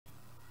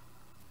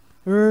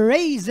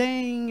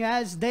Racing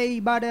as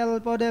they battle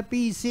for the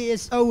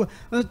PCSO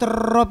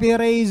trophy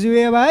race.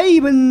 We have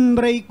Ivan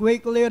break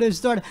quickly to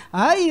start.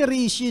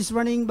 Irish is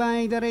running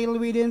by the rail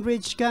within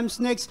reach. Comes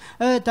next.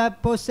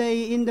 Top Jose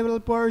in the middle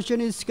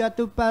portion is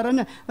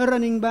Katuparan.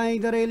 Running by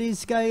the rail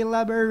is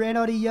Skylover, and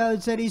on the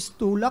outside is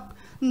Tulak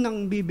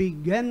ng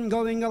bibigyan.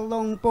 Going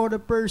along for the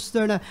first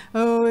turn.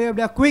 We have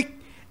the quick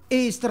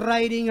is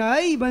riding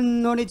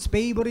Ivan on its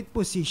favorite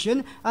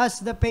position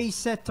as the pace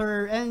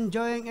setter,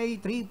 enjoying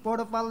a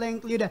 3/4 of a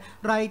length lead.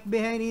 Right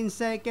behind in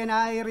second,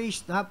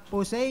 Irish. Top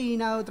Jose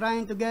now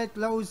trying to get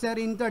closer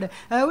in third.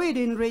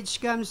 Within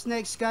reach comes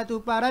next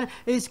Katuparan.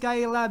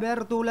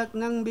 Skylover, Tulak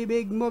ng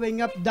bibig,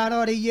 moving up down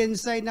on the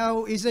inside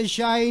now is a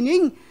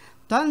Shining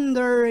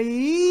Thunder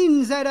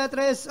inside the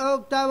 3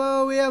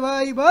 octavo. We have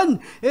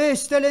Ivan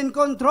is still in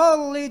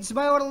control, leads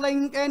by our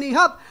length and a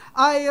half.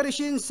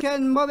 Irish in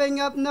second, moving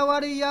up now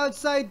on the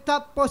outside.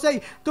 Top Jose,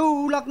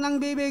 Tulak ng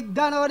bibig,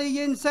 down on the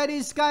inside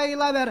is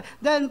Skylover,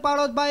 then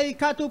followed by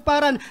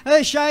Katuparan.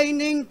 A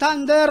Shining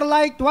Thunder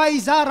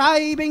likewise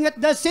arriving at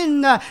the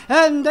scene,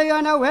 and they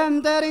are now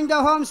entering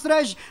the home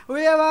stretch.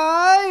 We have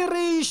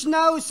Irish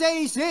now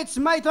says it's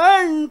my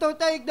turn to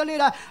take the lead.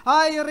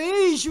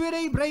 Irish with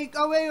a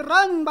breakaway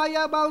run by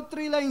about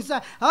 3 lengths.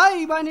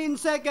 Ivan in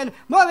second,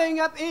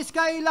 moving up is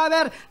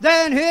Skylover,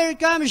 then here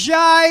comes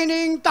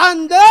Shining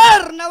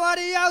Thunder now on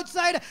the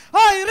outside.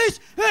 Irish,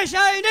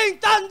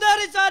 Shining Thunder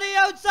is on the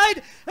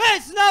outside.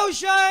 It's now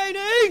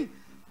Shining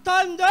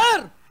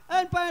Thunder,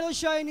 and final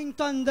Shining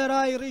Thunder.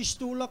 Irish,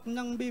 Tulak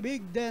ng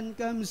bibig, then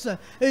comes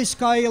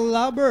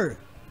Skylover.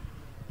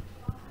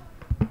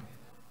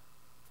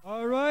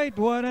 Alright,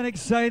 what an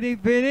exciting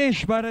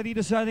finish para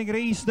dito sa ating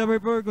race number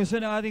 4, kung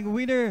saan ang ating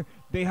winner,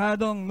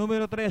 dehadong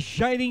numero 3,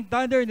 Shining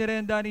Thunder,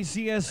 nirenda ni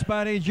S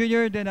PARE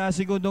JR, then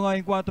segundo nga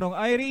yung 4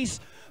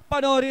 Iris.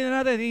 Panoorin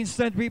na natin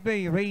instant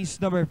replay race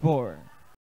number 4.